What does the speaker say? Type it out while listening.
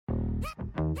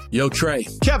Yo, Trey.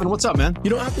 Kevin, what's up, man? You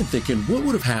know, I've been thinking, what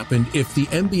would have happened if the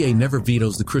NBA never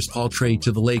vetoes the Chris Paul trade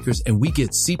to the Lakers and we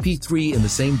get CP3 in the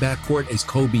same backcourt as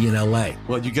Kobe in LA?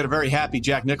 Well, you get a very happy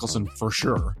Jack Nicholson for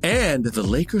sure. And the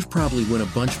Lakers probably win a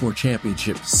bunch more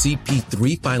championships.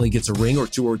 CP3 finally gets a ring or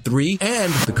 2 or 3,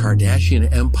 and the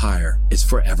Kardashian empire is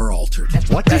forever altered.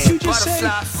 What did you just say?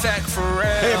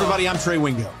 Hey, everybody, I'm Trey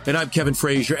Wingo. And I'm Kevin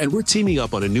Frazier, and we're teaming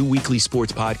up on a new weekly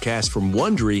sports podcast from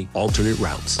Wondery, Alternate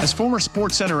Routes. As former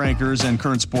Sports Center anchors and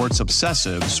current sports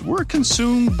obsessives, we're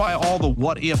consumed by all the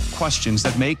what-if questions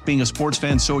that make being a sports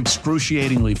fan so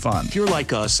excruciatingly fun. If you're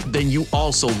like us, then you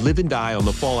also live and die on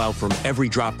the fallout from every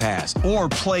drop pass. Or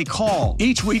play call.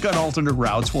 Each week on Alternate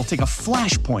Routes, we'll take a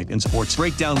flashpoint in sports,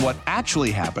 break down what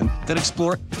actually happened, then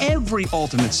explore every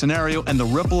alternate scenario and the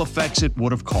ripple effects it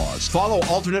would have caused. Follow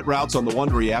Alternate Routes on the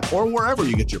Wondery app or wherever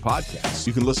you get your podcasts.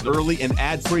 You can listen early and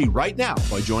ad-free right now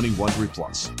by joining Wondery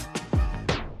Plus.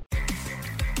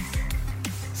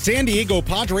 San Diego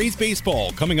Padres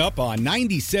baseball coming up on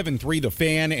 97.3 The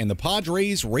Fan and the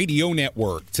Padres Radio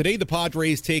Network. Today, the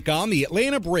Padres take on the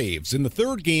Atlanta Braves in the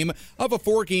third game of a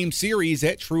 4-game series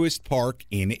at Truist Park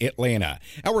in Atlanta.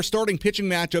 Our starting pitching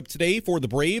matchup today for the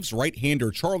Braves, right-hander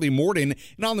Charlie Morton,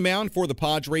 and on the mound for the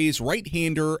Padres,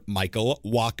 right-hander Michael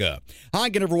Wacha. Hi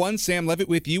again, everyone. Sam Levitt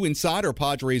with you inside our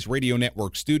Padres Radio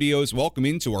Network studios. Welcome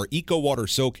into our EcoWater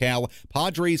SoCal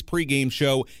Padres pregame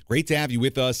show. Great to have you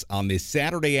with us on this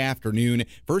Saturday afternoon.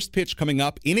 First pitch coming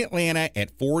up in Atlanta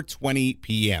at 4:20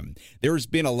 p.m. There's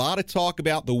been a lot of talk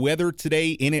about the weather today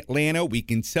in Atlanta. We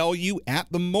can tell you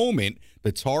at the moment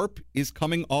the tarp is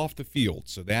coming off the field,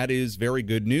 so that is very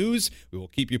good news. We will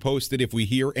keep you posted if we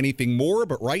hear anything more,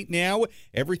 but right now,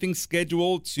 everything's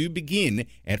scheduled to begin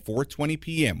at 4:20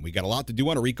 p.m. We got a lot to do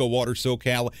on our EcoWater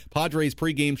SoCal Padres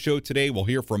pregame show today. We'll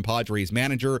hear from Padres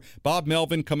manager Bob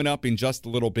Melvin coming up in just a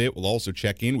little bit. We'll also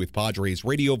check in with Padres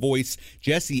radio voice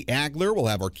Jesse Agler. We'll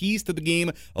have our keys to the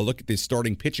game, a look at this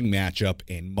starting pitching matchup,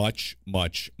 and much,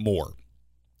 much more.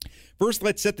 First,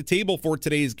 let's set the table for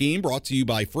today's game, brought to you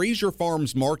by Frazier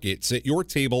Farms Market. Set your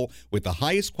table with the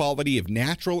highest quality of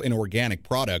natural and organic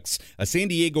products. A San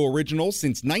Diego original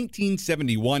since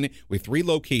 1971 with 3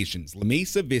 locations, La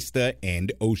Mesa, Vista,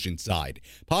 and Oceanside.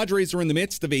 Padres are in the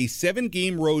midst of a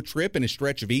 7-game road trip and a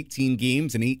stretch of 18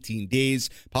 games in 18 days.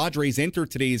 Padres enter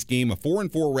today's game a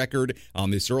 4-4 record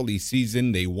on this early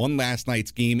season. They won last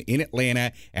night's game in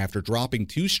Atlanta after dropping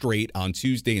 2 straight on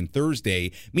Tuesday and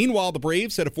Thursday. Meanwhile, the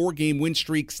Braves had a 4-game win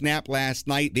streak snapped last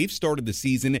night. They've started the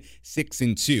season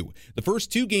 6-2. The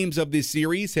first 2 games of this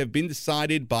series have been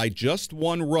decided by just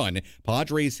 1 run.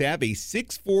 Padres have a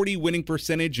 .640 winning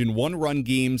percentage in 1-run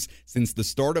games since the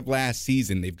start of last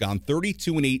season. They've gone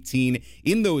 32-18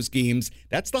 in those games.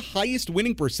 That's the highest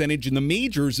winning percentage in the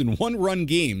majors in 1-run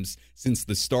games since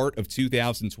the start of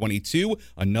 2022.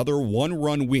 Another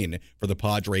 1-run win for the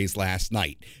Padres last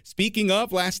night. Speaking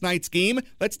of last night's game,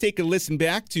 let's take a listen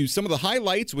back to some of the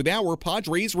highlights with our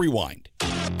Padres Rewind.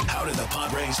 How did the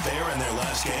Padres fare in their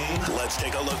last game? Let's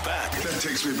take a look back. That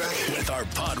takes me back. With our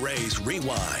Padres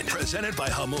Rewind, presented by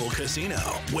Hamul Casino.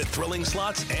 With thrilling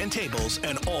slots and tables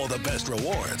and all the best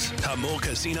rewards, Hamul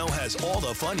Casino has all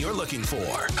the fun you're looking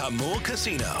for. Hamul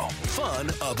Casino, fun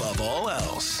above all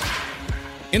else.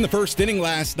 In the first inning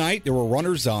last night, there were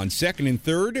runners on second and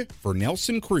third for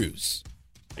Nelson Cruz.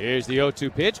 Here's the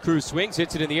 0-2 pitch. Cruz swings,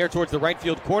 hits it in the air towards the right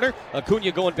field corner.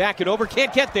 Acuna going back and over,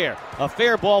 can't get there. A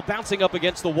fair ball bouncing up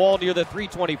against the wall near the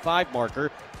 325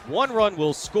 marker. 1 run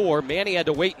will score. Manny had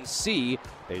to wait and see.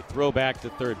 They throw back to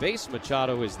third base.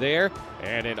 Machado is there.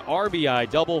 And an RBI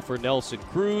double for Nelson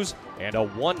Cruz. And a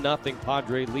 1-0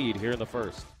 Padre lead here in the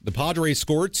first. The Padres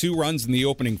scored 2 runs in the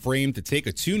opening frame to take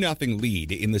a 2-0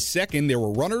 lead. In the second, there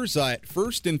were runners at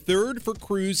first and third for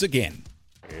Cruz again.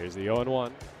 Here's the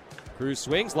 0-1. Cruz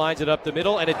swings, lines it up the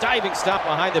middle, and a diving stop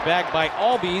behind the bag by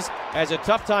Albies. Has a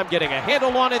tough time getting a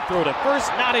handle on it. Throw to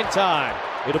first, not in time.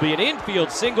 It'll be an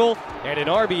infield single and an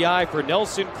RBI for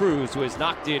Nelson Cruz, who has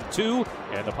knocked in 2,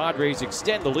 and the Padres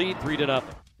extend the lead 3-0.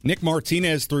 Nick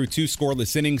Martinez threw 2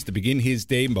 scoreless innings to begin his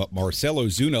day, but Marcell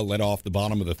Ozuna led off the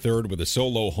bottom of the third with a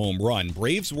solo home run.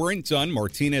 Braves weren't done.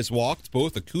 Martinez walked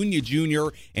both Acuna Jr.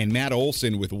 and Matt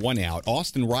Olson with 1 out.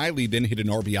 Austin Riley then hit an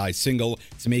RBI single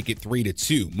to make it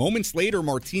 3-2. Moments later,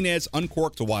 Martinez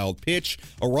uncorked a wild pitch,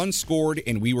 a run scored,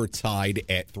 and we were tied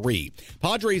at 3.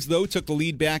 Padres, though, took the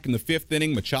lead back in the 5th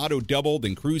inning. Machado doubled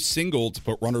and Cruz singled to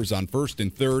put runners on first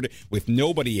and third with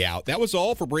nobody out. That was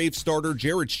all for Braves starter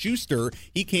Jared Schuster.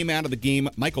 He came out of the game.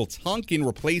 Michael Tonkin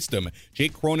replaced him.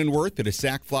 Jake Cronenworth hit a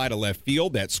sac fly to left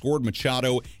field that scored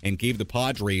Machado and gave the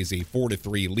Padres a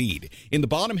 4-3 lead. In the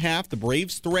bottom half, the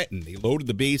Braves threatened. They loaded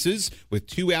the bases. With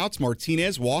 2 outs,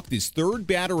 Martinez walked his third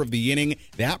batter of the inning.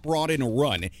 That brought in a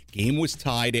run. Game was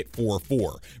tied at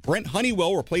 4-4. Brent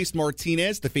Honeywell replaced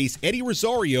Martinez to face Eddie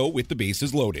Rosario with the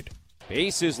bases loaded.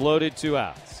 Bases loaded, 2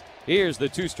 outs. Here's the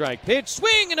 2-strike pitch.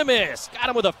 Swing and a miss. Got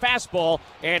him with a fastball,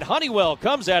 and Honeywell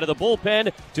comes out of the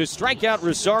bullpen to strike out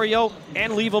Rosario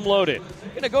and leave him loaded.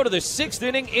 Going to go to the 6th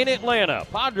inning in Atlanta.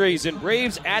 Padres and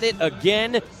Braves at it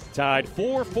again, tied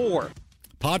 4-4.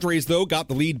 Padres, though, got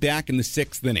the lead back in the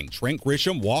 6th inning. Trent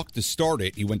Grisham walked to start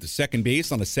it. He went to second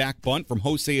base on a sac bunt from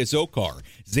Jose Azocar.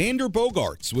 Xander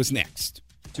Bogaerts was next.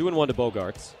 2-1 to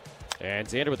Bogaerts. And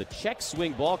Xander with a check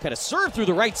swing ball, kind of served through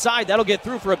the right side. That'll get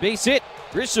through for a base hit.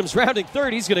 Grisham's rounding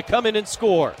third. He's going to come in and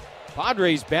score.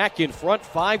 Padres back in front,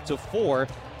 5-4.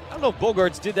 I don't know if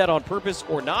Bogaerts did that on purpose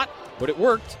or not, but it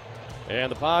worked.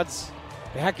 And the Pods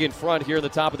back in front here in the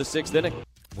top of the 6th inning.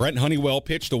 Brent Honeywell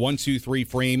pitched a 1-2-3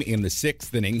 frame in the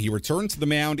 6th inning. He returned to the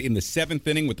mound in the 7th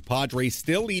inning with the Padres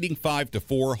still leading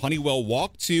 5-4. Honeywell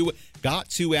walked 2, got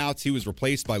 2 outs. He was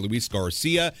replaced by Luis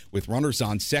Garcia with runners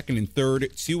on second and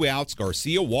third. 2 outs.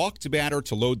 Garcia walked to batter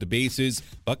to load the bases,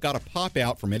 but got a pop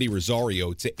out from Eddie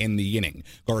Rosario to end the inning.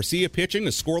 Garcia pitching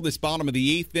a scoreless bottom of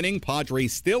the 8th inning.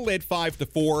 Padres still led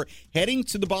 5-4. Heading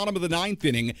to the bottom of the 9th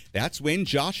inning, that's when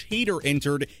Josh Hader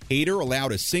entered. Hader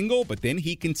allowed a single, but then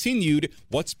he continued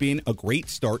what's been a great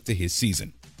start to his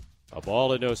season. A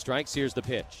ball and no strikes. Here's the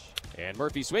pitch. And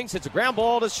Murphy swings, hits a ground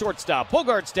ball to shortstop.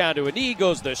 Bogaerts down to a knee,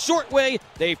 goes the short way.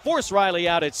 They force Riley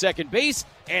out at second base,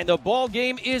 and the ball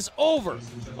game is over.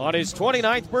 On his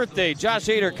 29th birthday, Josh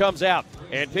Hader comes out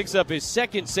and picks up his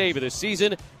 2nd save of the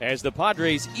season as the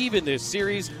Padres even this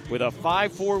series with a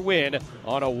 5-4 win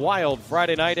on a wild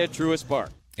Friday night at Truist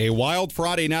Park. A wild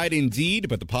Friday night indeed,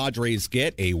 but the Padres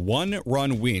get a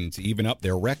 1-run win to even up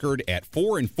their record at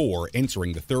 4-4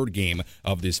 entering the 3rd game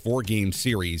of this 4-game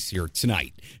series here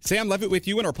tonight. Sam Levitt with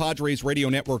you in our Padres Radio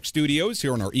Network studios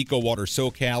here on our EcoWater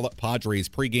SoCal Padres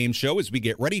pregame show as we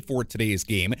get ready for today's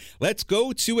game. Let's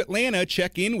go to Atlanta,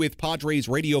 check in with Padres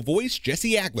radio voice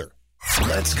Jesse Agler.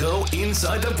 Let's go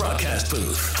inside the broadcast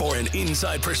booth for an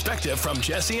inside perspective from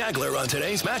Jesse Agler on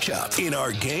today's matchup in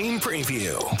our game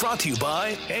preview. Brought to you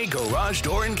by A Garage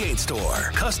Door and Gate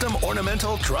Store. Custom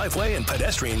ornamental driveway and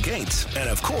pedestrian gates. And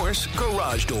of course,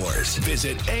 garage doors.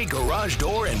 Visit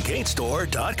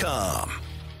agaragedoorandgatestore.com.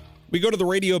 We go to the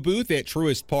radio booth at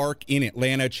Truist Park in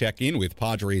Atlanta, check in with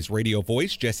Padres radio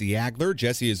voice Jesse Agler.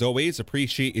 Jesse, as always,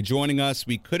 appreciate you joining us.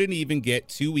 We couldn't even get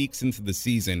 2 weeks into the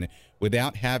season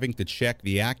without having to check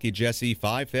the AccuJesse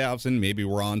 5000. Maybe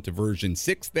we're on to version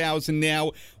 6000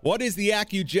 now. What is the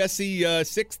AccuJesse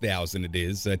 6000 it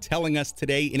is telling us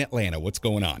today in Atlanta? What's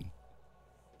going on?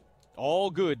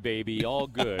 All good, baby, all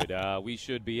good. We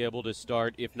should be able to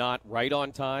start, if not right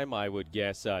on time, I would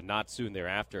guess not soon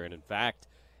thereafter. And in fact,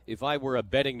 if I were a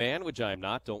betting man, which I am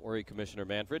not, don't worry, Commissioner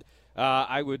Manfred,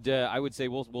 I would say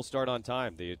we'll start on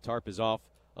time. The tarp is off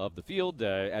of the field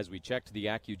as we checked the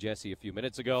AccuJesse a few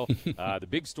minutes ago. The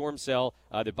big storm cell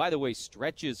that, by the way,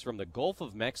 stretches from the Gulf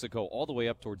of Mexico all the way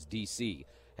up towards D.C.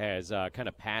 has kind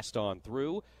of passed on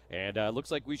through, and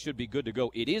looks like we should be good to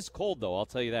go. It is cold, though, I'll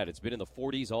tell you that. It's been in the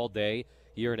 40s all day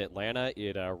here in Atlanta.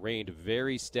 It rained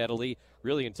very steadily,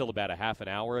 really until about a half an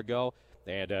hour ago.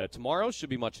 And tomorrow should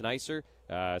be much nicer,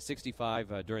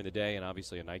 65 during the day, and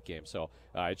obviously a night game. So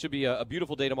it should be a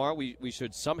beautiful day tomorrow. We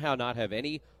should somehow not have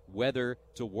any weather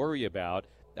to worry about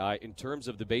in terms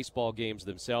of the baseball games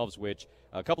themselves, which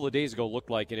a couple of days ago looked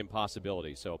like an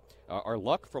impossibility. So our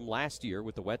luck from last year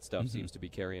with the wet stuff seems to be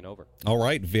carrying over. All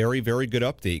right, very, very good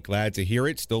update. Glad to hear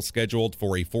it. Still scheduled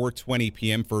for a 4:20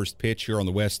 p.m. first pitch here on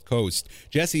the West Coast.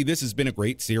 Jesse, this has been a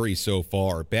great series so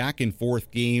far. Back and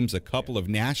forth games, a couple of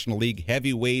National League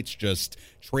heavyweights just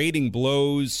trading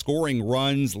blows, scoring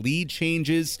runs, lead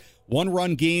changes.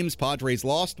 1-run games, Padres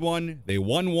lost one, they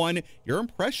won one. Your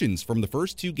impressions from the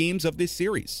first 2 games of this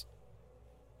series?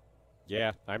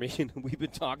 Yeah, I mean, we've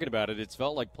been talking about it. It's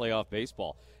felt like playoff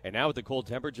baseball. And now with the cold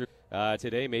temperature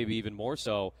today, maybe even more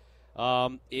so,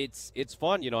 it's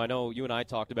fun. You know, I know you and I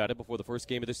talked about it before the first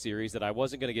game of the series that I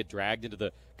wasn't going to get dragged into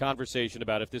the conversation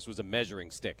about if this was a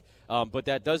measuring stick. But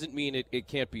that doesn't mean it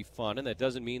can't be fun, and that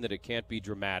doesn't mean that it can't be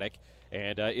dramatic.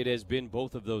 And it has been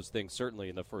both of those things, certainly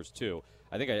in the first 2.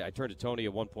 I think I turned to Tony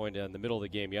at one point in the middle of the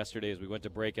game yesterday as we went to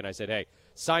break, and I said, hey,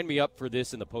 sign me up for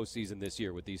this in the postseason this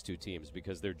year with these 2 teams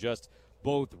because they're just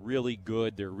both really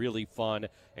good. They're really fun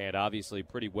and obviously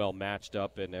pretty well matched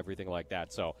up and everything like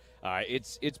that. So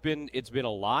it's been a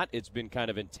lot. It's been kind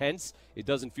of intense. It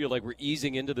doesn't feel like we're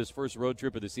easing into this first road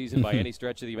trip of the season by any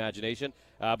stretch of the imagination,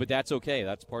 but that's okay.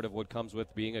 That's part of what comes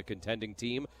with being a contending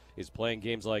team, is playing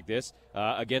games like this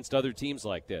against other teams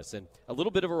like this. And a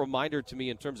little bit of a reminder to me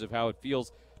in terms of how it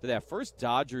feels to that first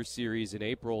Dodgers series in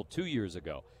April 2 years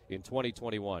ago in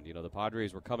 2021. The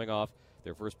Padres were coming off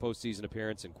their first postseason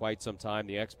appearance in quite some time.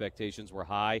 The expectations were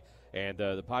high, and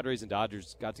the Padres and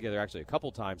Dodgers got together actually a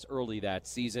couple times early that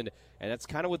season, and that's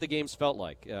kind of what the games felt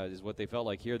like, is what they felt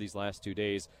like here these last 2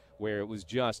 days, where it was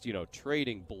just,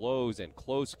 trading blows and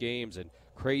close games and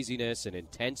craziness and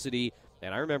intensity.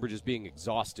 And I remember just being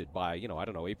exhausted by,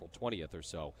 April 20th or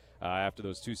so after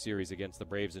those two series against the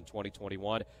Braves in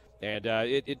 2021. And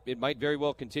it might very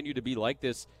well continue to be like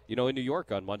this, in New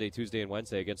York on Monday, Tuesday, and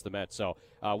Wednesday against the Mets. So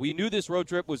we knew this road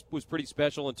trip was pretty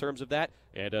special in terms of that.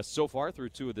 And so far, through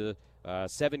 2 of the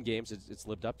 7 games, it's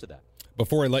lived up to that.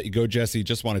 Before I let you go, Jesse,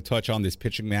 just want to touch on this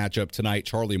pitching matchup tonight.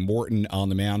 Charlie Morton on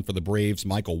the mound for the Braves,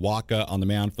 Michael Wacha on the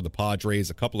mound for the Padres,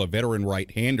 a couple of veteran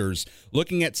right-handers.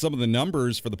 Looking at some of the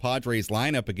numbers for the Padres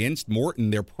lineup against Morton,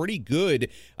 they're pretty good.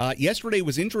 Yesterday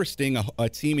was interesting, a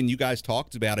team, and you guys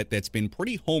talked about it, that's been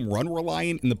pretty home run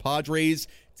reliant in the Padres.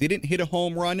 Didn't hit a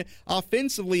home run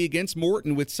offensively against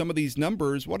Morton with some of these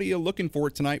numbers. What are you looking for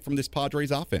tonight from this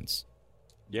Padres offense?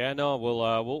 Yeah, no,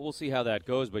 we'll see how that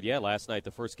goes. But, yeah, last night,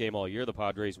 the first game all year, the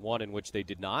Padres won, in which they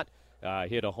did not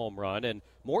hit a home run. And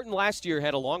Morton last year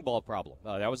had a long ball problem.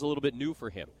 That was a little bit new for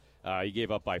him. He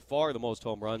gave up by far the most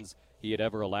home runs he had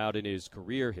ever allowed in his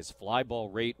career. His fly ball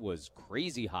rate was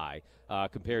crazy high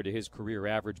compared to his career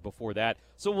average before that.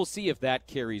 So we'll see if that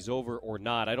carries over or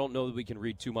not. I don't know that we can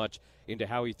read too much into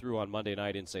how he threw on Monday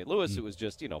night in St. Louis. It was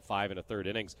just, 5 1/3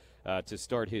 innings to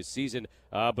start his season.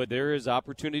 But there is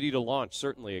opportunity to launch,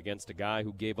 certainly, against a guy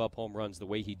who gave up home runs the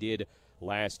way he did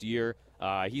last year.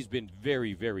 He's been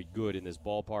very, very good in this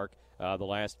ballpark the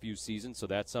last few seasons, so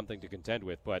that's something to contend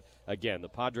with. But, again, the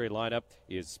Padre lineup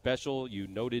is special. You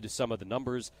noted some of the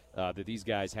numbers that these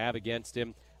guys have against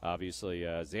him. Obviously,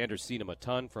 Xander's seen him a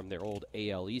ton from their old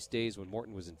AL East days when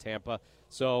Morton was in Tampa.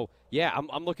 So, yeah,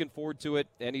 I'm looking forward to it.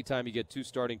 Anytime you get 2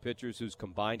 starting pitchers whose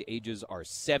combined ages are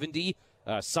 70,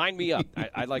 sign me up.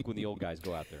 I like when the old guys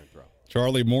go out there and throw.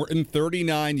 Charlie Morton,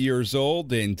 39 years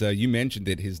old, and you mentioned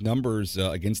that his numbers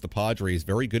against the Padres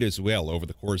very good as well over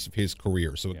the course of his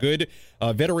career. So a good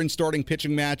veteran starting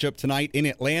pitching matchup tonight in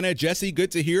Atlanta. Jesse,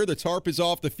 good to hear the tarp is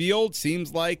off the field.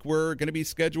 Seems like we're going to be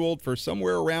scheduled for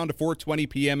somewhere around a 4:20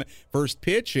 p.m. first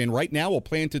pitch, and right now we'll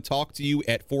plan to talk to you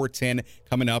at 4:10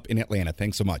 coming up in Atlanta.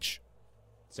 Thanks so much.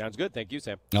 Sounds good. Thank you,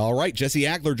 Sam. All right, Jesse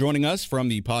Agler joining us from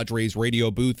the Padres radio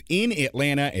booth in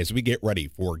Atlanta as we get ready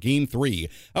for Game 3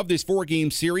 of this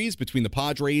 4-game series between the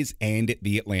Padres and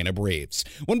the Atlanta Braves.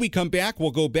 When we come back,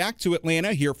 we'll go back to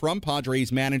Atlanta, hear from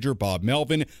Padres manager Bob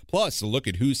Melvin, plus a look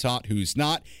at who's hot, who's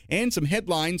not, and some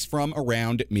headlines from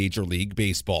around Major League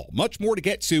Baseball. Much more to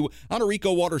get to on a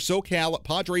Rico Water SoCal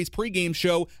Padres pregame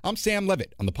show. I'm Sam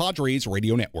Levitt on the Padres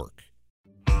Radio Network.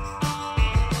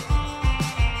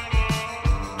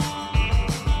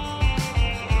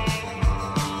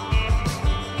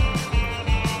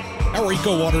 Our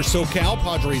Rico Water SoCal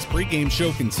Padres pregame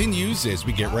show continues as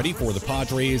we get ready for the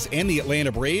Padres and the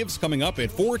Atlanta Braves coming up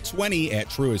at 4:20 at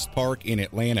Truist Park in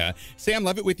Atlanta. Sam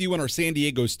Levitt with you in our San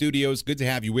Diego studios. Good to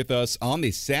have you with us on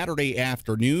this Saturday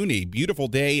afternoon. A beautiful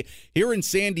day here in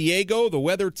San Diego. The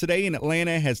weather today in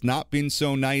Atlanta has not been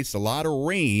so nice. A lot of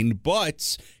rain,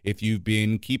 but if you've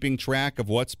been keeping track of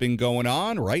what's been going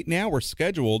on, right now we're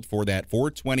scheduled for that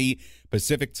 4:20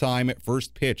 Pacific time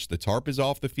first pitch. The tarp is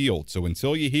off the field. So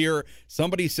until you hear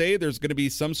somebody say there's going to be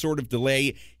some sort of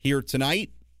delay here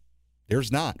tonight, there's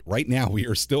not. Right now, we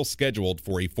are still scheduled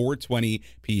for a 4:20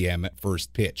 p.m.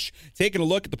 first pitch. Taking a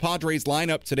look at the Padres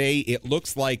lineup today, it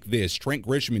looks like this. Trent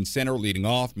Grisham in center leading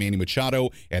off. Manny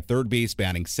Machado at third base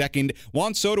batting second.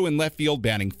 Juan Soto in left field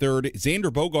batting third. Xander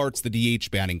Bogaerts, the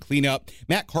DH, batting cleanup.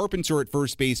 Matt Carpenter at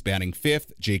first base batting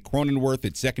fifth. Jake Cronenworth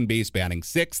at second base batting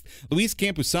sixth. Luis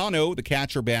Campusano, the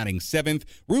catcher, batting seventh.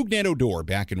 Rougned Odor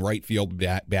back in right field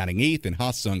batting eighth. And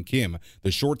Ha-Sung Kim,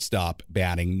 the shortstop,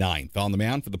 batting ninth. On the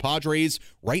mound for the Padres,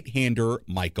 right-hander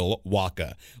Michael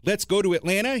Wacha. Let's go to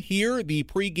Atlanta, hear the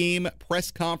pregame press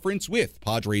conference with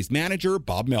Padres manager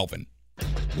Bob Melvin.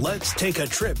 Let's take a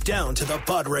trip down to the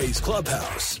Padres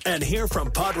clubhouse and hear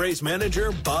from Padres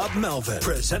manager Bob Melvin.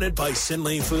 Presented by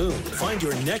Sinley Food. Find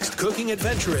your next cooking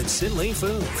adventure at Sinley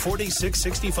Food,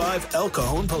 4665 El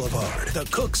Cajon Boulevard, the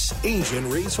Cook's Asian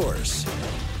Resource.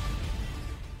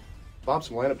 Bob,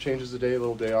 some lineup changes today, a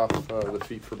little day off with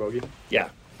feet for bogey. Yeah.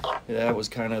 That was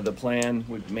kind of the plan.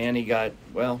 Manny got,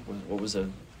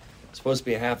 supposed to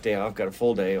be a half day off, got a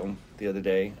full day on the other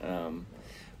day.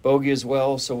 Bogey as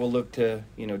well, so we'll look to,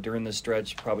 during this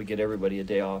stretch, probably get everybody a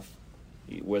day off,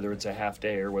 whether it's a half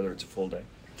day or whether it's a full day.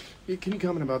 Can you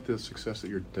comment about the success that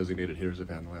your designated hitters have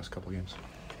had in the last couple of games?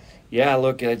 Yeah,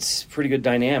 look, it's pretty good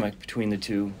dynamic between the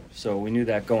two. So we knew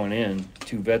that going in.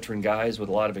 Two veteran guys with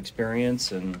a lot of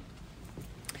experience, and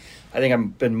I think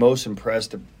I've been most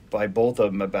impressed by both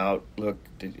of them about, look,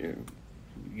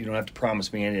 you don't have to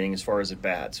promise me anything as far as at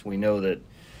bats. We know that,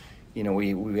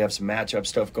 we have some matchup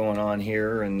stuff going on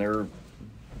here, and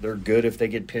they're good if they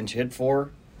get pinch hit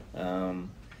for.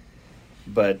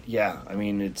 But yeah, I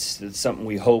mean, it's something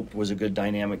we hoped was a good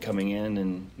dynamic coming in,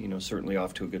 and certainly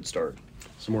off to a good start.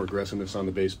 Some more aggressiveness on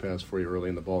the base paths for you early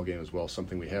in the ball game as well,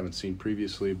 something we haven't seen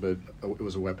previously, but it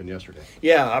was a weapon yesterday.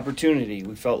 Yeah, opportunity.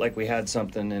 We felt like we had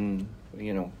something and,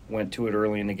 went to it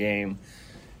early in the game.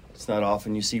 It's not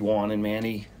often you see Juan and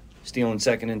Manny stealing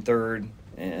second and third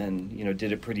and,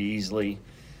 did it pretty easily.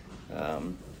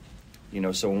 So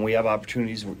when we have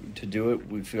opportunities to do it,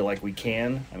 we feel like we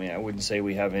can. I mean, I wouldn't say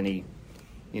we have any,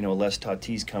 less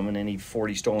Tatis coming, any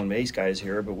 40 stolen base guys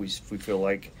here, but we feel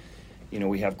like,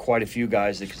 we have quite a few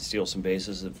guys that can steal some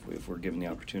bases if we're given the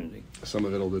opportunity. Some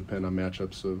of it will depend on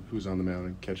matchups of who's on the mound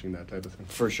and catching that type of thing.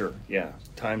 For sure, yeah.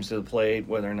 Times to the plate,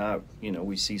 whether or not,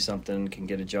 we see something, can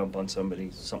get a jump on somebody,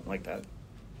 something like that.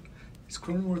 Is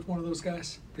Cronenworth one of those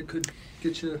guys that could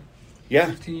get you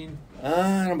 15? I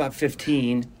don't know about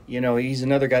 15. He's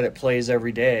another guy that plays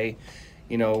every day.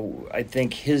 I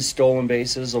think his stolen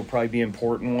bases will probably be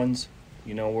important ones,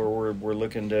 where we're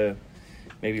looking to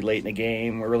maybe late in the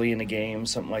game, early in the game,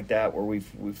 something like that, where we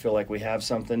feel like we have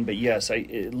something. But, yes,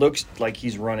 it looks like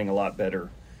he's running a lot better,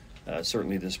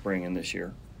 certainly this spring and this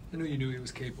year. I know you knew he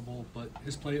was capable, but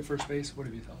his play at first base, what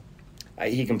have you thought?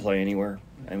 He can play anywhere.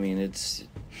 I mean, it's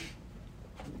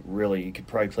really, he could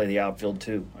probably play the outfield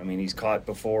too. I mean, he's caught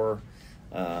before.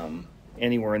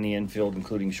 Anywhere in the infield,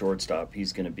 including shortstop,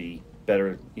 he's going to be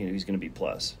better. He's going to be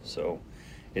plus. So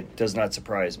it does not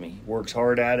surprise me. Works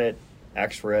hard at it.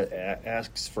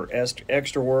 Asks for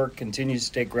extra work, continues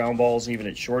to take ground balls even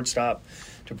at shortstop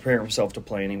to prepare himself to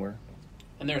play anywhere.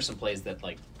 And there are some plays that,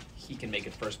 he can make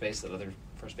at first base that other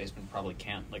first basemen probably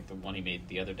can't, like the one he made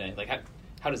the other day.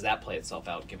 How does that play itself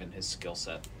out given his skill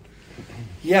set?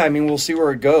 Yeah, I mean, we'll see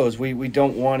where it goes. We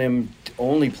don't want him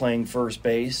only playing first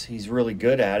base. He's really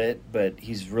good at it, but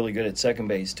he's really good at second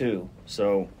base too.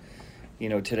 So,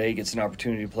 today he gets an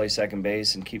opportunity to play second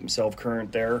base and keep himself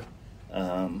current there.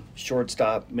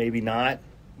 Shortstop, maybe not.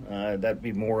 That'd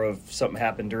be more of something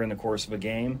happened during the course of a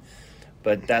game.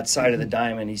 But that side of the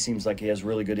diamond, he seems like he has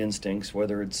really good instincts,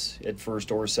 whether it's at first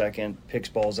or second, picks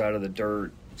balls out of the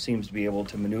dirt, seems to be able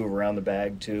to maneuver around the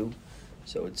bag too.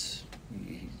 So he's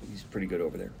pretty good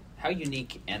over there. How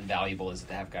unique and valuable is it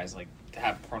to have guys to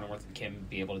have Cronenworth and Kim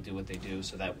be able to do what they do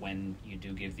so that when you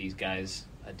do give these guys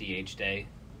a DH day,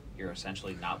 you're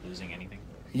essentially not losing anything?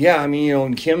 Yeah, I mean,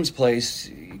 in Kim's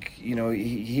place,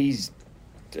 he's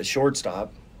a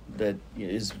shortstop that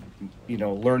is,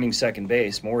 learning second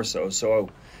base more so. So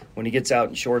when he gets out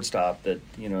in shortstop,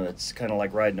 that's kind of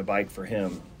like riding a bike for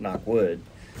him, knock wood.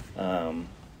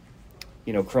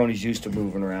 Croney's used to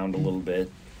moving around a little bit,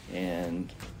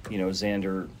 and,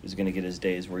 Xander is going to get his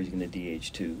days where he's going to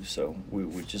DH too. So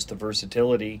with just the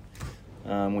versatility,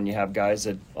 when you have guys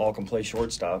that all can play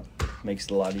shortstop, makes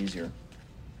it a lot easier.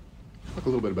 Talk a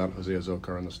little bit about Jose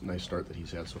Azocar and this nice start that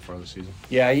he's had so far this season.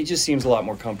 Yeah, he just seems a lot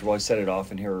more comfortable. I said it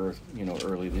often here,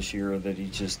 early this year that he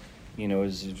just,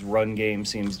 his run game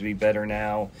seems to be better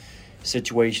now.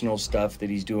 Situational stuff that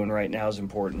he's doing right now is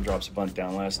important. Drops a bunt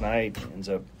down last night, ends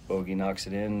up bogey, knocks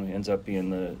it in, ends up being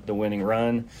the winning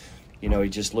run. He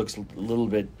just looks a little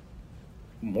bit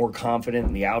more confident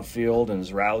in the outfield and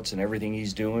his routes and everything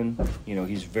he's doing.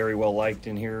 He's very well liked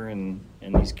in here, and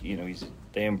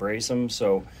they embrace him.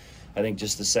 So I think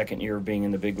just the second year of being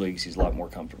in the big leagues, he's a lot more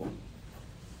comfortable.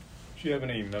 Did you have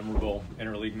any memorable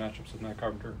interleague matchups with Matt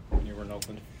Carpenter when you were in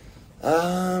Oakland?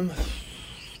 I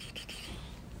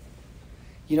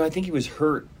think he was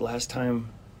hurt last time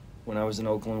when I was in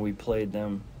Oakland. We played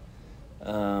them.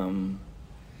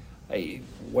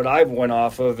 What I've went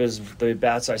off of is the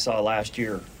bats I saw last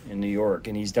year in New York,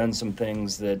 and he's done some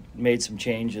things that made some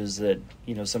changes that,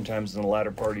 sometimes in the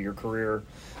latter part of your career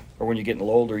or when you're getting a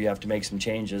little older, you have to make some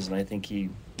changes. And I think he,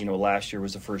 last year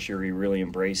was the first year he really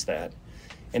embraced that.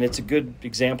 And it's a good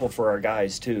example for our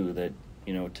guys, too, that,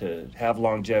 to have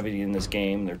longevity in this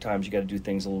game, there are times you got to do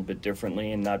things a little bit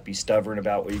differently and not be stubborn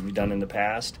about what you've done in the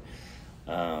past.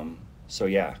 I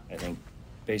think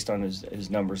based on his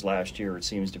numbers last year, it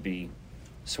seems to be,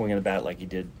 swinging the bat like he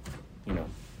did,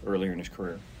 earlier in his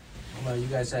career. Well, you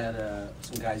guys had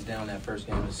some guys down that first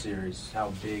game of the series.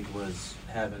 How big was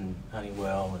having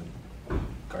Honeywell and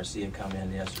Garcia come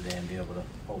in yesterday and be able to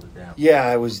hold it down?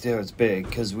 Yeah, it was big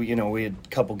because we had a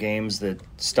couple games that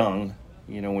stung.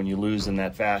 When you lose in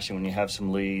that fashion, when you have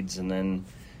some leads, and then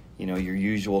your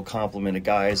usual complement of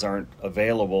guys aren't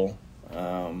available,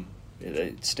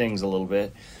 it stings a little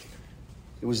bit.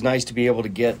 It was nice to be able to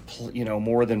get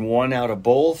more than one out of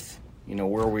both.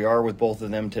 Where we are with both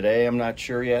of them today, I'm not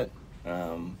sure yet.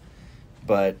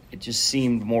 But it just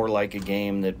seemed more like a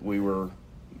game that we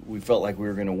felt like we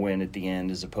were going to win at the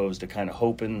end, as opposed to kind of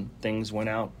hoping things went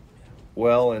out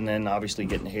well. And then obviously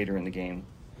getting Hader in the game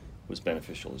was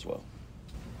beneficial as well.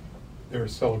 They're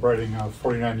celebrating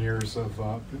 49 years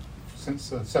of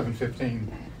since 7-15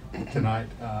 tonight.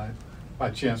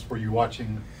 By chance, were you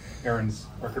watching Aaron's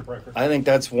record breaker? I think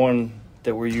that's one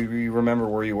that where you remember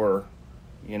where you were.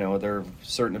 There are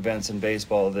certain events in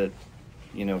baseball that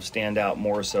stand out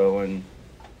more so and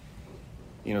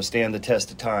stand the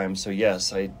test of time. So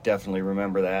yes, I definitely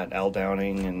remember that, Al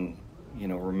Downing, and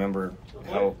remember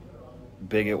how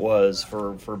big it was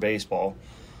for baseball.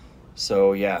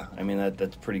 So yeah, I mean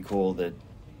that's pretty cool that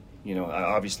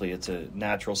obviously it's a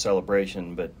natural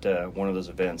celebration, but one of those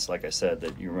events, like I said,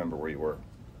 that you remember where you were.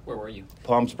 Where were you?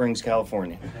 Palm Springs,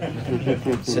 California.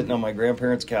 Sitting on my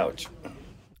grandparents' couch.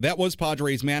 That was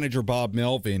Padres manager Bob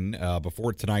Melvin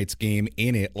before tonight's game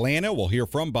in Atlanta. We'll hear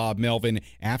from Bob Melvin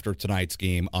after tonight's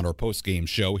game on our post-game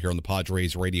show here on the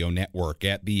Padres Radio Network.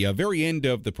 At the very end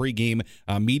of the pregame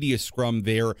media scrum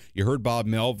there, you heard Bob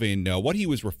Melvin, what he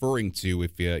was referring to,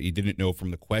 if you didn't know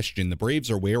from the question. The Braves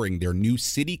are wearing their new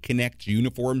City Connect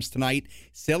uniforms tonight,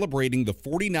 celebrating the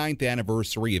 49th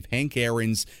anniversary of Hank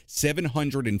Aaron's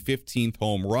 715th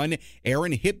home run.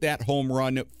 Aaron hit that home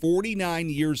run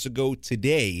 49 years ago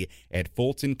today at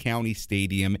Fulton County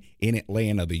Stadium in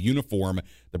Atlanta. The uniform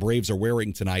the Braves are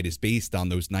wearing tonight is based on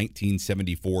those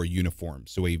 1974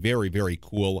 uniforms. So a very, very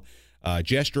cool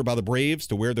gesture by the Braves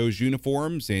to wear those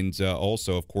uniforms, and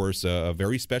also, of course, a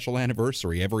very special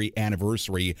anniversary. Every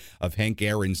anniversary of Hank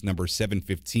Aaron's number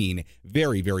 715,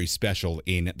 very, very special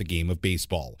in the game of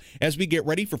baseball. As we get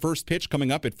ready for first pitch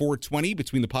coming up at 4:20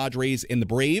 between the Padres and the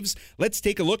Braves, let's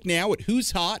take a look now at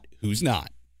who's hot, who's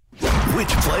not. Which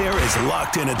player is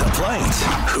locked in at the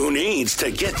plate? Who needs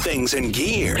to get things in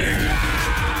gear?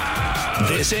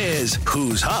 This is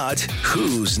Who's Hot,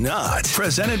 Who's Not,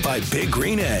 presented by Big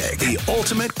Green Egg, the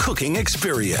ultimate cooking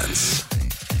experience.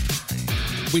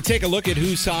 We take a look at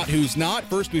who's hot, who's not.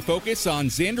 First, we focus on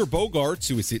Xander Bogaerts,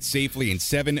 who has hit safely in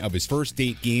 7 of his first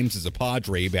 8 games as a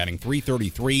Padre, batting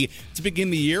 .333 to begin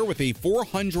the year with a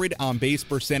 .400 on-base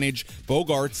percentage.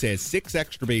 Bogaerts has 6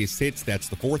 extra base hits. That's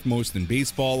the 4th most in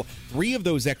baseball. 3 of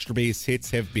those extra base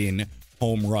hits have been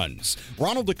home runs.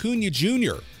 Ronald Acuna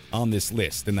Jr. on this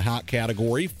list in the hot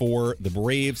category for the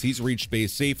Braves. He's reached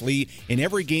base safely in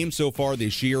every game so far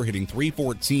this year, hitting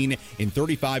 .314 in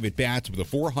 35 at-bats with a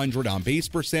 .400 on-base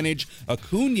percentage.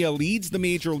 Acuna leads the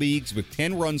major leagues with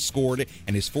 10 runs scored,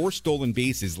 and his 4 stolen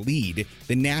bases lead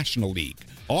the National League.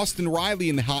 Austin Riley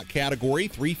in the hot category,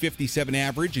 .357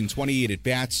 average in 28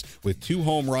 at-bats with 2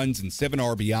 home runs and 7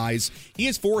 RBIs. He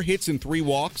has 4 hits and 3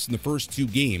 walks in the first 2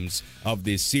 games of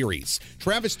this series.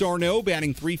 Travis d'Arnaud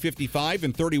batting .355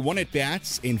 and 31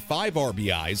 at-bats and 5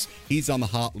 RBIs. He's on the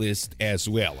hot list as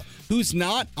well. Who's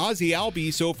not? Ozzie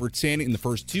Albies 0 for 10 in the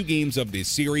first 2 games of this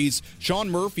series. Sean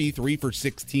Murphy 3 for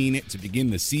 16 to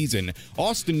begin the season.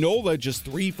 Austin Nola just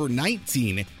 3 for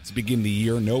 19 to begin the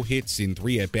year. No hits in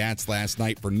 3 at-bats last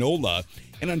night for Nola.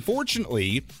 And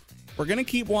unfortunately, we're going to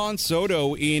keep Juan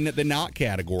Soto in the not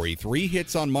category. 3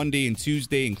 hits on Monday and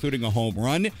Tuesday, including a home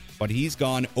run, but he's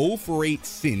gone 0 for 8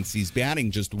 since. He's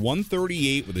batting just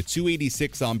 .138 with a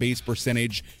 .286 on-base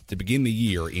percentage to begin the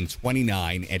year in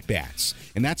 29 at-bats.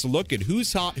 And that's a look at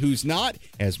who's hot, who's not,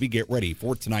 as we get ready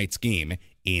for tonight's game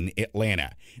in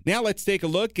Atlanta. Now let's take a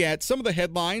look at some of the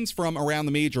headlines from around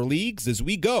the major leagues as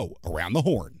we go around the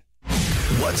horn.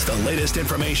 What's the latest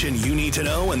information you need to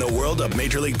know in the world of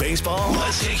Major League Baseball?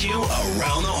 Let's take you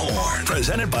around the horn.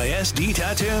 Presented by SD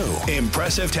Tattoo.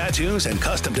 Impressive tattoos and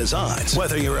custom designs.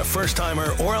 Whether you're a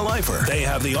first-timer or a lifer, they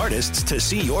have the artists to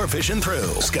see your vision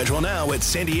through. Schedule now at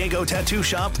San Diego Tattoo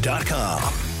Shop.com.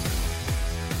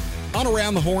 On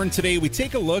Around the Horn today, we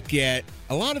take a look at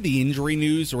A lot of the injury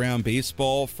news around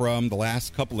baseball from the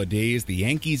last couple of days. The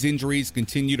Yankees injuries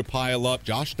continue to pile up.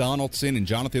 Josh Donaldson and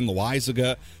Jonathan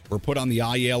Loaizaga were put on the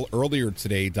IL earlier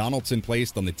today. Donaldson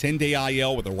placed on the 10-day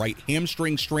IL with a right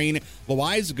hamstring strain.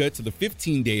 Loaizaga to the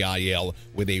 15-day IL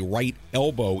with a right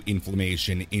elbow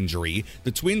inflammation injury.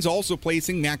 The Twins also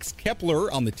placing Max Kepler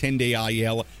on the 10-day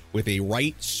IL with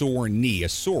a sore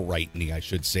right knee, I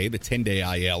should say, the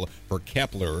 10-day IL for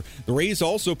Kepler. The Rays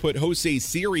also put Jose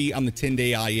Siri on the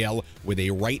 10-day IL with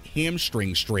a right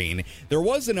hamstring strain. There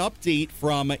was an update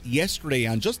from yesterday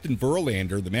on Justin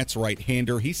Verlander, the Mets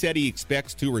right-hander. He said he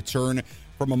expects to return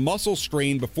from a muscle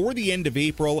strain before the end of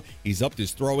April. He's upped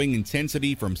his throwing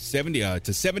intensity from 70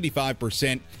 to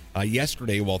 75%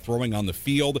 yesterday while throwing on the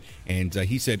field. And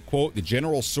he said, quote, "The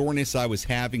general soreness I was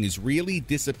having is really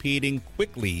dissipating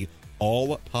quickly.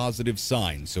 All positive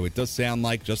signs." So it does sound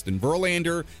like Justin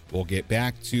Verlander will get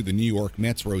back to the New York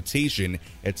Mets rotation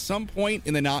at some point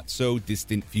in the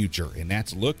not-so-distant future. And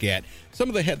that's a look at some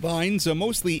of the headlines,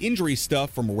 mostly injury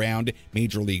stuff from around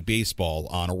Major League Baseball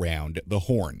on Around the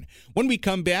Horn. When we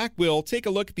come back, we'll take a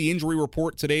look at the injury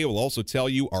report today. We'll also tell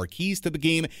you our keys to the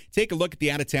game, take a look at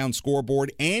the out-of-town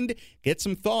scoreboard, and get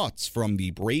some thoughts from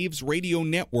the Braves Radio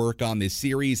Network on this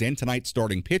series and tonight's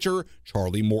starting pitcher,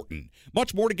 Charlie Morton.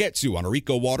 Much more to get to on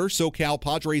Rico Water SoCal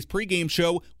Padres pregame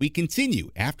show. We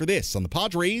continue after this on the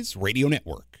Padres Radio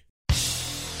Network.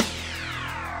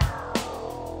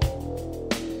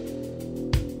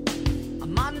 A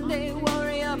Monday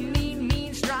warrior,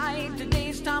 mean strike.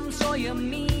 Today's Tom Sawyer,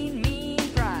 mean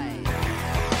pride.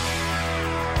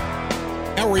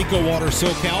 Our Rico Water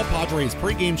SoCal Padres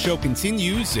pregame show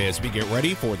continues as we get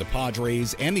ready for the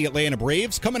Padres and the Atlanta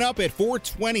Braves. Coming up at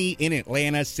 4:20 in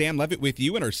Atlanta, Sam Levitt with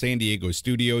you in our San Diego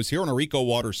studios here on our Rico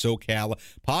Water SoCal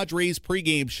Padres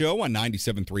pregame show on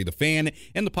 97.3 The Fan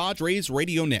and the Padres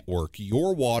Radio Network.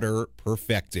 Your water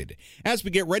perfected. As we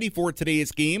get ready for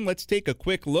today's game, let's take a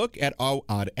quick look at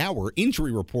our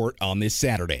injury report on this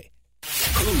Saturday.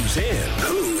 Who's in?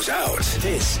 Who's out?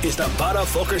 This is the Bada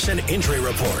Fulkerson Injury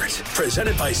Report,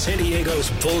 presented by San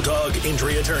Diego's Bulldog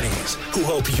Injury Attorneys, who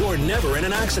hope you're never in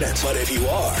an accident. But if you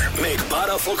are, make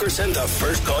Bada Fulkerson the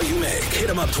first call you make. Hit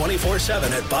him up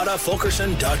 24/7 at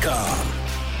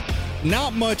badafulkerson.com.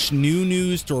 Not much new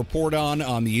news to report on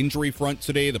the injury front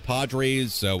today. The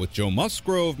Padres, with Joe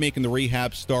Musgrove making the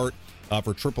rehab start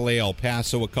for AAA El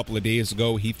Paso a couple of days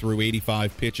ago. He threw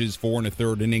 85 pitches, 4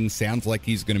 1/3 innings. Sounds like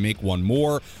he's going to make one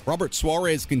more. Robert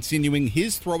Suarez continuing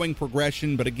his throwing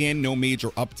progression, but again, no major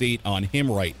update on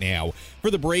him right now. For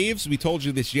the Braves, we told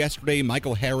you this yesterday,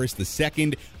 Michael Harris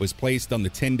II was placed on the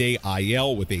 10-day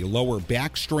IL with a lower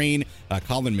back strain.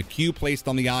 Colin McHugh placed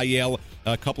on the IL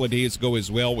a couple of days ago as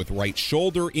well with right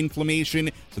shoulder inflammation.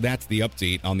 So that's the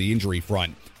update on the injury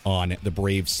front on the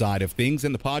Braves side of things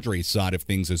and the Padres side of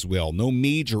things as well. No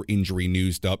major injury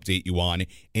news to update you on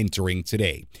entering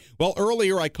today. Well,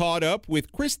 earlier I caught up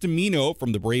with Chris Dimino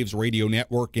from the Braves Radio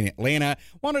Network in Atlanta.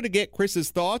 Wanted to get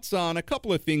Chris's thoughts on a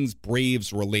couple of things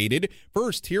Braves related.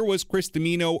 First, here was Chris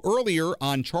Dimino earlier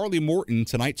on Charlie Morton,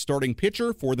 tonight's starting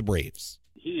pitcher for the Braves.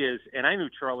 He is, and I knew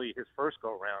Charlie his first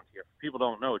go-around here. People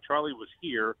don't know. Charlie was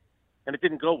here, and it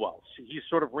didn't go well. So he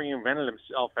sort of reinvented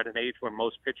himself at an age when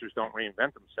most pitchers don't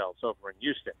reinvent themselves over in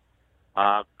Houston.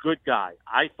 Good guy.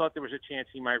 I thought there was a chance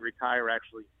he might retire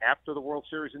actually after the World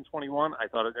Series in 21. I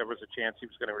thought there was a chance he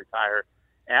was going to retire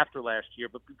after last year.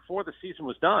 But before the season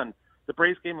was done, the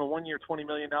Braves gave him a one-year, $20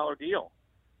 million deal.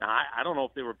 Now, I don't know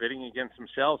if they were bidding against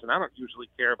themselves, and I don't usually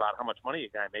care about how much money a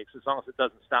guy makes as long as it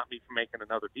doesn't stop me from making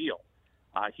another deal.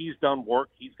 He's done work.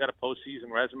 He's got a postseason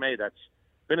resume that's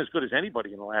been as good as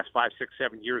anybody in the last 5, 6,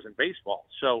 7 years in baseball.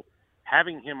 So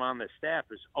having him on the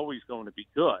staff is always going to be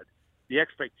good. The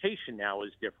expectation now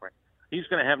is different. He's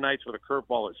going to have nights where the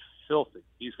curveball is filthy.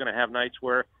 He's going to have nights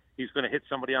where he's going to hit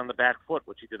somebody on the back foot,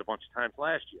 which he did a bunch of times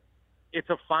last year. It's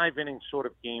a 5-inning sort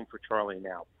of game for Charlie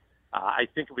now. I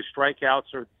think if his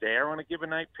strikeouts are there on a given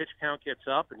night, pitch count gets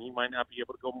up, and he might not be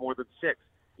able to go more than 6,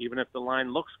 even if the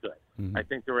line looks good. Mm-hmm. I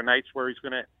think there are nights where he's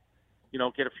going to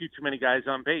get a few too many guys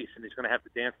on base, and he's going to have to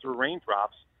dance through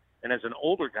raindrops. And as an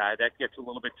older guy, that gets a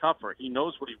little bit tougher. He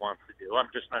knows what he wants to do. I'm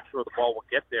just not sure the ball will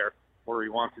get there where he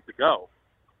wants it to go.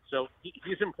 So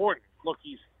he's important. Look,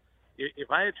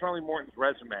 if I had Charlie Morton's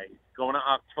resume going to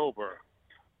October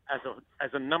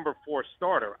as a number 4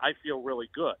 starter, I feel really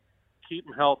good. Keep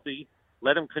him healthy.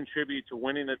 Let him contribute to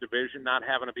winning the division, not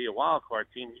having to be a wild card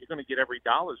team. You're going to get every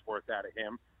dollar's worth out of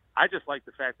him. I just like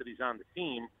the fact that he's on the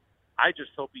team. I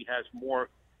just hope he has more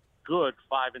good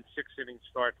 5- and 6-inning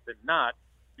starts than not,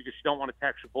 because you don't want to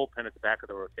tax your bullpen at the back of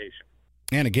the rotation.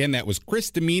 And again, that was Chris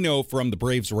Domino from the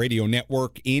Braves Radio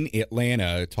Network in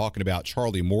Atlanta talking about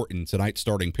Charlie Morton, tonight's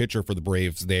starting pitcher for the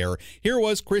Braves there. Here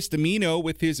was Chris Domino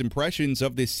with his impressions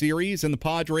of this series and the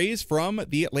Padres from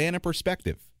the Atlanta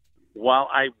perspective. While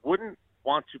I wouldn't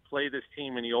want to play this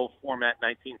team in the old format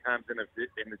 19 times in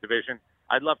the division,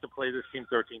 I'd love to play this team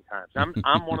 13 times.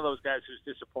 I'm one of those guys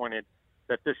who's disappointed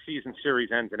that this season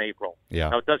series ends in April. Yeah.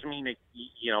 Now, it doesn't mean that,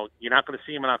 you're not going to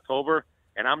see him in October,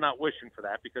 and I'm not wishing for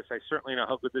that because I certainly know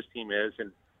how good this team is.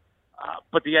 And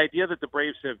but the idea that the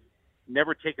Braves have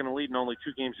never taken a lead in only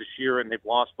 2 games this year and they've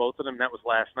lost both of them, that was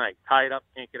last night. Tied up,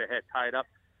 can't get ahead, tied up.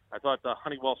 I thought the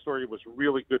Honeywell story was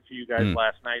really good for you guys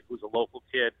last night, who's a local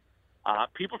kid.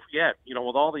 People forget,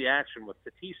 with all the action, with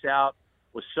Tatis out,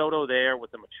 with Soto there,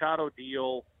 with the Machado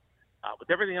deal,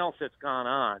 with everything else that's gone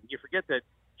on, you forget that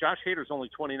Josh Hader's only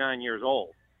 29 years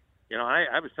old.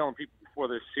 I was telling people before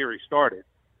this series started,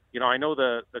 I know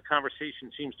the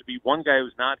conversation seems to be one guy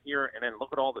who's not here, and then look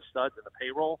at all the studs and the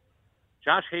payroll.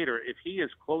 Josh Hader, if he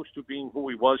is close to being who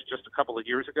he was just a couple of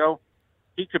years ago,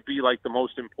 he could be like the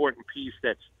most important piece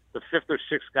that's the 5th or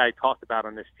 6th guy talked about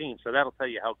on this team. So that'll tell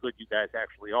you how good you guys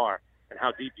actually are and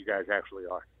how deep you guys actually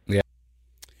are. Yeah.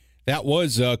 That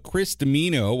was Chris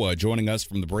Domino joining us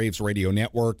from the Braves Radio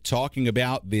Network talking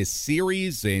about this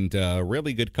series and a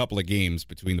really good couple of games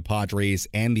between the Padres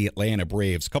and the Atlanta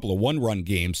Braves. A couple of one-run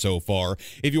games so far.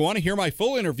 If you want to hear my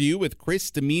full interview with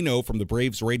Chris Domino from the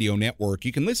Braves Radio Network,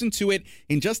 you can listen to it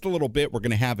in just a little bit. We're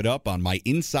going to have it up on my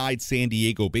Inside San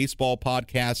Diego Baseball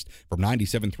podcast from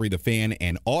 97.3 The Fan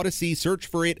and Odyssey. Search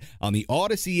for it on the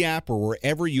Odyssey app or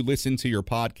wherever you listen to your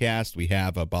podcast. We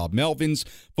have Bob Melvin's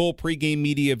full pregame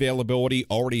media availability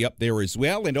already up there as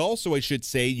well. And also, I should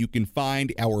say, you can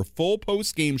find our full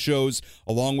post-game shows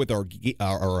along with our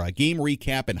game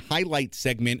recap and highlight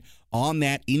segment on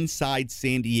that Inside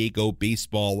San Diego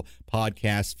Baseball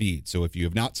podcast feed. So if you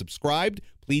have not subscribed,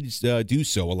 please do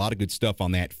so. A lot of good stuff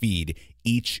on that feed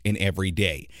each and every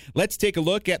day. Let's take a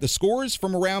look at the scores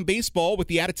from around baseball with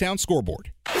the Out-of-Town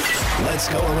Scoreboard. Let's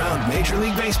go around Major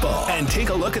League Baseball and take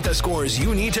a look at the scores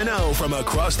you need to know from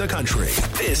across the country.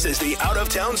 This is the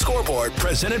Out-of-Town Scoreboard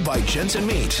presented by Jensen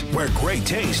Meat, where great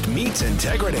taste meets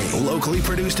integrity. Locally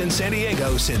produced in San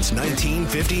Diego since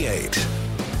 1958.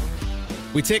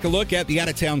 We take a look at the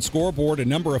Out-of-Town Scoreboard. A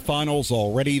number of finals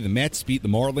already. The Mets beat the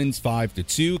Marlins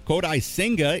 5-2. Kodai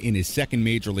Senga, in his second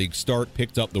Major League start,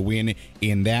 picked up the win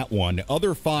in that one.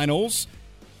 Other finals,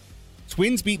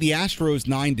 Twins beat the Astros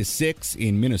 9-6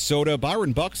 in Minnesota.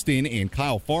 Byron Buxton and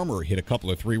Kyle Farmer hit a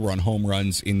couple of 3-run home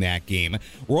runs in that game.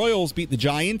 Royals beat the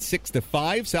Giants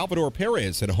 6-5. Salvador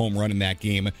Perez had a home run in that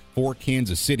game for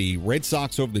Kansas City. Red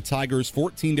Sox over the Tigers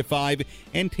 14-5,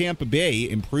 and Tampa Bay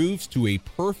improves to a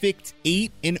perfect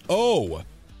 8-0.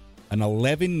 An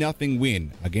 11-0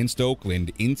 win against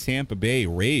Oakland in Tampa Bay.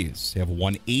 Rays have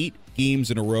won 8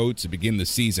 games in a row to begin the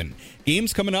season.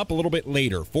 Games coming up a little bit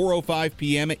later. 4:05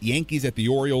 p.m. Yankees at the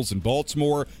Orioles in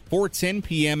Baltimore. 4:10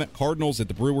 p.m. Cardinals at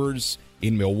the Brewers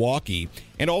in Milwaukee.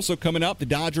 And also coming up, the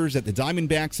Dodgers at the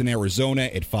Diamondbacks in Arizona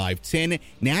at 5:10.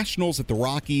 Nationals at the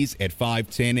Rockies at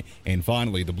 5:10. And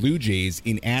finally, the Blue Jays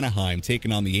in Anaheim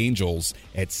taking on the Angels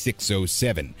at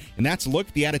 6:07. And that's a look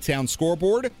at the Out-of-Town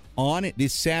Scoreboard on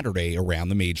this Saturday around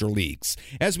the major leagues.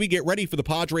 As we get ready for the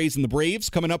Padres and the Braves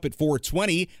coming up at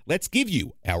 4:20, let's give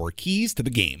you our keys to the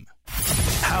game.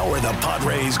 How are the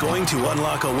Padres going to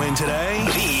unlock a win today?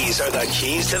 These are the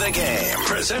keys to the game.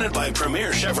 Presented by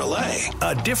Premier Chevrolet,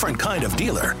 a different kind of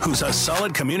dealer who's a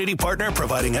solid community partner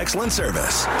providing excellent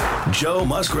service. Joe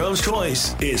Musgrove's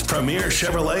choice is Premier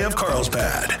Chevrolet of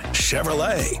Carlsbad.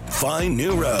 Chevrolet, find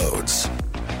new roads.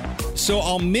 So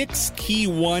I'll mix key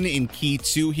 1 and key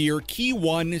 2 here. Key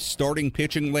 1, starting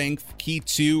pitching length. Key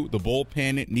 2, the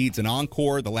bullpen needs an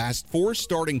encore. The last 4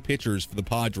 starting pitchers for the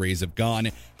Padres have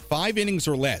gone 5 innings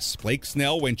or less. Blake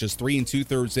Snell went just 3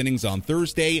 2/3 innings on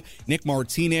Thursday. Nick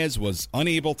Martinez was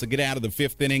unable to get out of the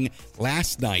 5th inning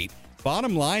last night.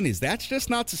 Bottom line is that's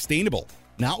just not sustainable.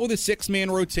 Not with a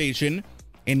 6-man rotation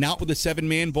and not with a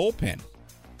 7-man bullpen.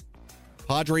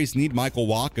 Padres need Michael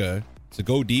Wacha to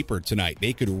go deeper tonight.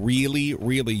 They could really,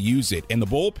 really use it. And the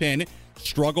bullpen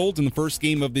struggled in the first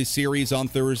game of this series on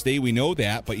Thursday. We know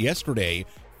that. But yesterday,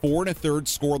 4 1/3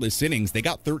 scoreless innings. They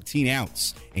got 13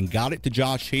 outs and got it to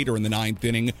Josh Hader in the 9th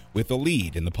inning with a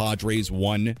lead, and the Padres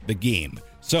won the game.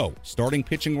 So, starting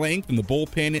pitching length in the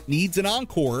bullpen needs an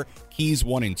encore. Keys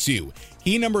 1 and 2.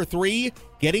 Key number 3,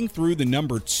 getting through the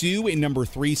number 2 and number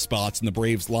 3 spots in the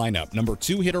Braves lineup. Number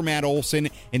 2 hitter Matt Olson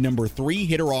and number 3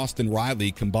 hitter Austin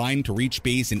Riley combined to reach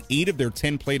base in 8 of their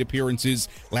 10 plate appearances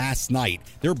last night.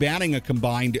 They're batting a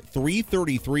combined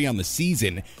 .333 on the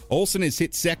season. Olson has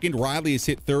hit second, Riley has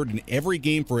hit third in every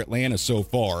game for Atlanta so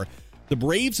far. The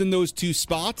Braves in those 2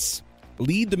 spots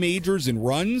lead the majors in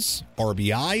runs,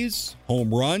 RBIs,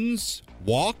 home runs,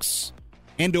 walks,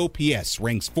 and OPS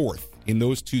ranks 4th in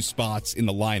those 2 spots in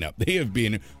the lineup. They have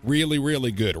been really,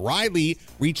 really good. Riley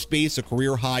reached base a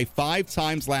career high 5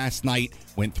 times last night,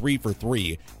 went 3 for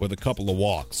 3 with a couple of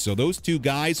walks. So those 2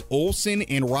 guys, Olson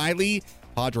and Riley,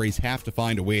 Padres have to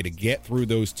find a way to get through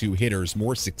those 2 hitters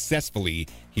more successfully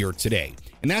here today.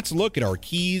 And that's a look at our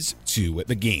keys to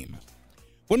the game.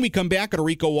 When we come back on a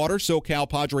Rico Water SoCal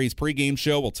Padres pregame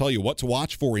show, we'll tell you what to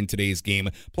watch for in today's game,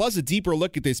 plus a deeper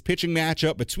look at this pitching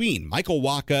matchup between Michael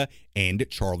Wacha and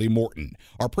Charlie Morton.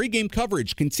 Our pregame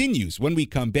coverage continues when we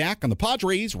come back on the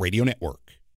Padres Radio Network.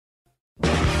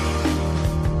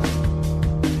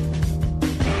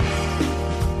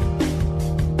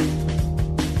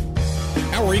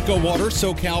 Our Rico Water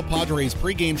SoCal Padres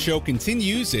pregame show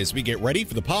continues as we get ready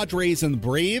for the Padres and the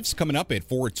Braves coming up at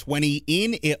 4:20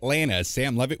 in Atlanta.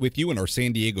 Sam Levitt with you in our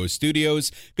San Diego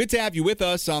studios. Good to have you with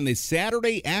us on this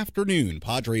Saturday afternoon.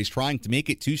 Padres trying to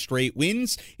make it 2 straight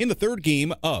wins in the 3rd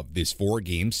game of this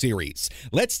 4-game series.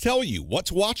 Let's tell you what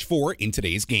to watch for in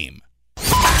today's game.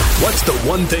 What's the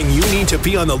one thing you need to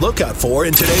be on the lookout for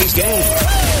in today's game?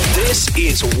 This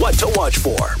is What to Watch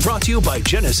For, brought to you by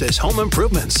Genesis Home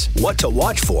Improvements. What to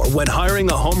watch for when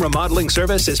hiring a home remodeling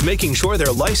service is making sure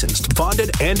they're licensed, bonded,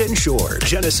 and insured.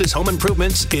 Genesis Home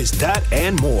Improvements is that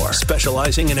and more,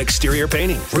 specializing in exterior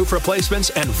painting, roof replacements,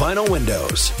 and vinyl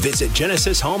windows. Visit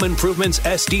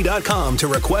GenesisHomeImprovementsSD.com to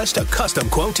request a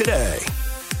custom quote today.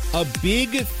 A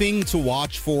big thing to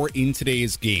watch for in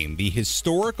today's game, the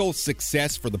historical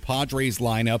success for the Padres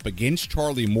lineup against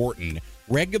Charlie Morton,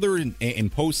 regular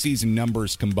and postseason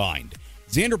numbers combined.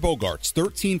 Xander Bogaerts,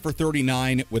 13 for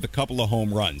 39 with a couple of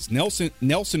home runs.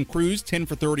 Nelson Cruz, 10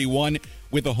 for 31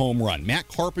 with a home run. Matt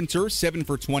Carpenter, 7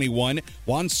 for 21.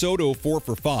 Juan Soto, 4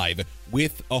 for 5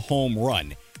 with a home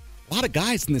run. A lot of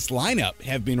guys in this lineup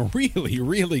have been really,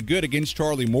 really good against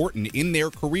Charlie Morton in their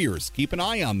careers. Keep an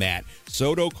eye on that.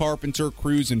 Soto, Carpenter,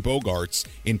 Cruz, and Bogaerts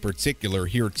in particular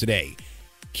here today.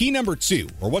 Key number 2,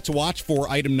 or what to watch for,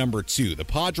 item number 2, the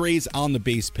Padres on the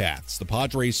base paths. The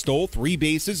Padres stole 3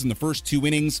 bases in the first 2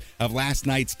 innings of last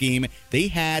night's game. They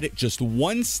had just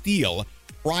 1 steal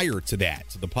prior to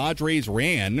that. So the Padres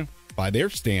ran, by their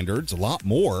standards, a lot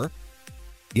more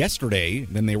yesterday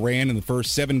than they ran in the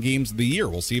first 7 games of the year.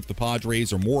 We'll see if the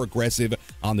Padres are more aggressive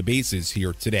on the bases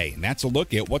here today. And that's a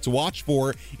look at what to watch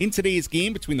for in today's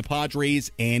game between the Padres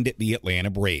and the Atlanta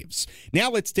Braves.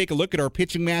 Now let's take a look at our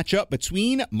pitching matchup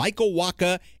between Michael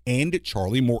Wacha and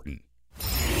Charlie Morton.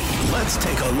 Let's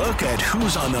take a look at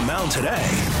who's on the mound today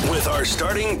with our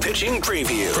starting pitching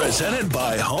preview. Presented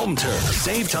by Home Turf.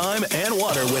 Save time and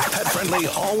water with pet-friendly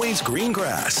Always Green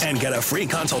Grass. And get a free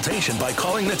consultation by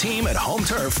calling the team at Home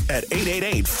Turf at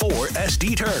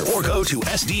 888-4SD-TURF or go to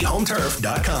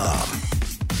sdhometurf.com.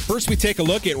 First, we take a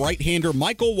look at right-hander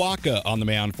Michael Wacha on the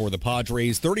mound for the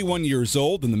Padres, 31 years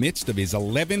old in the midst of his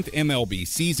 11th MLB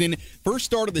season. First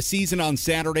start of the season on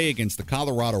Saturday against the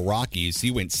Colorado Rockies. He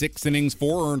went 6 innings,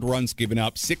 4 earned runs given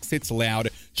up, 6 hits allowed,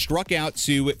 struck out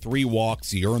 2, 3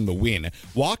 walks. He earned the win.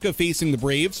 Wacha facing the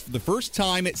Braves for the first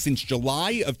time since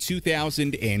July of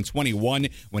 2021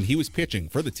 when he was pitching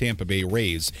for the Tampa Bay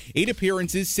Rays. 8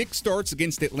 appearances, 6 starts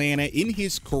against Atlanta in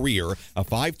his career, a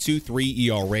 5.23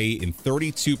 ERA in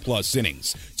 32-plus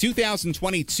innings.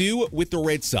 2022 with the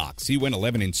Red Sox. He went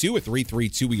 11-2, a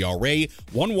 3.32 ERA,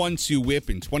 1.12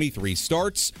 WHIP in 23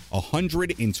 starts,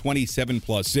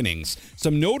 127-plus innings.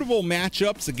 Some notable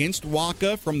matchups against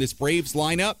Wacha from this Braves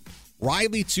lineup.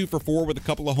 Riley 2 for 4 with a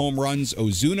couple of home runs.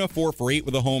 Ozuna 4 for 8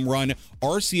 with a home run.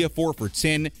 Arcia 4 for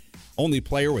 10. Only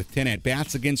player with 10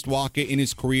 at-bats against Wacha in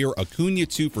his career. Acuna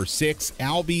 2 for 6.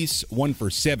 Albies 1 for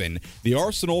 7. The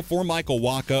arsenal for Michael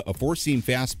Wacha, a 4-seam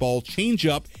fastball,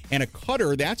 changeup, and a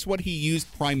cutter. That's what he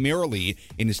used primarily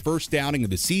in his first outing of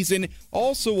the season.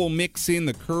 Also will mix in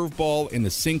the curveball and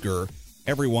the sinker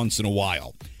every once in a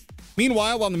while.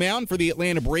 Meanwhile, on the mound for the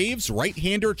Atlanta Braves,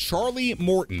 right-hander Charlie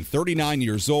Morton, 39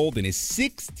 years old in his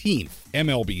 16th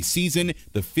MLB season,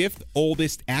 the 5th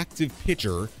oldest active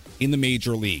pitcher in the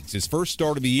major leagues. His first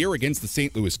start of the year against the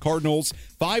St. Louis Cardinals,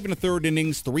 5 1/3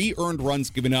 innings, 3 earned runs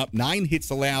given up, 9 hits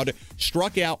allowed,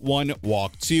 struck out 1,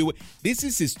 walked 2. This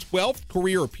is his 12th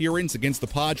career appearance against the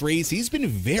Padres. He's been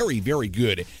very, very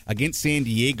good against San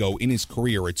Diego in his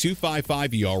career, a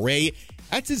 2.55 ERA.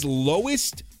 That's his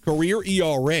lowest career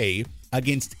ERA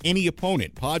against any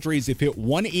opponent. Padres have hit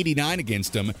 189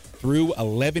 against him through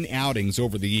 11 outings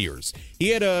over the years. He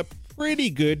had a pretty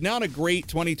good, not a great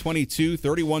 2022,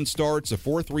 31 starts, a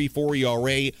 4.34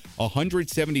 ERA,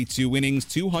 172 innings,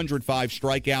 205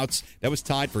 strikeouts. That was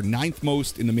tied for 9th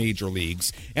most in the major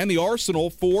leagues. And the arsenal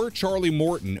for Charlie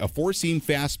Morton, a 4-seam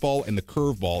fastball and the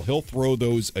curveball. He'll throw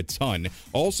those a ton.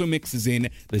 Also mixes in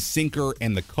the sinker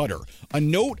and the cutter. A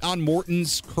note on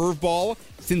Morton's curveball: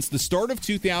 since the start of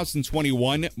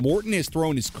 2021, Morton has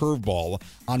thrown his curveball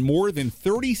on more than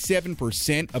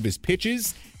 37% of his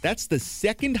pitches. That's the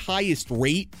second highest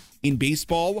rate in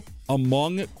baseball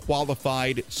among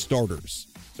qualified starters.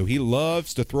 So he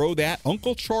loves to throw that.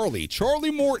 Uncle Charlie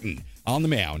Morton, on the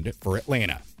mound for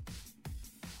Atlanta.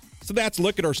 So that's a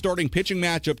look at our starting pitching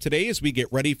matchup today as we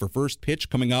get ready for first pitch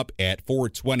coming up at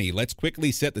 4:20. Let's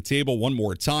quickly set the table one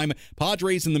more time.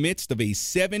 Padres in the midst of a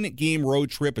 7-game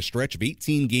road trip, a stretch of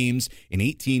 18 games in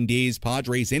 18 days.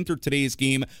 Padres entered today's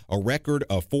game a record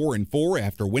of 4-4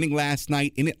 after winning last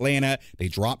night in Atlanta. They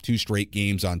dropped 2 straight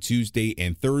games on Tuesday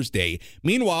and Thursday.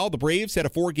 Meanwhile, the Braves had a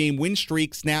 4-game win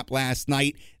streak snap last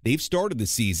night. They've started the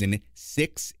season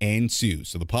 6-2.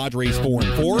 So the Padres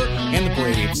 4-4 and the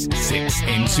Braves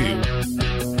 6-2.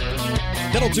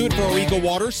 That'll do it for our Eagle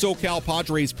Water SoCal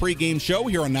Padres pregame show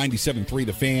here on 97.3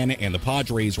 The Fan and the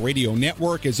Padres Radio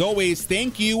Network. As always,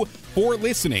 thank you for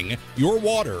listening. Your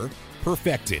water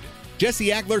perfected. Jesse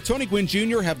Agler, Tony Gwynn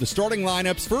Jr. have the starting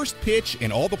lineups, first pitch,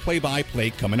 and all the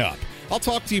play-by-play coming up. I'll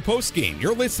talk to you post-game.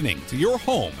 You're listening to your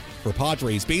home for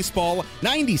Padres baseball,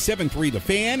 97.3 The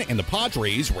Fan and the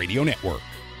Padres Radio Network.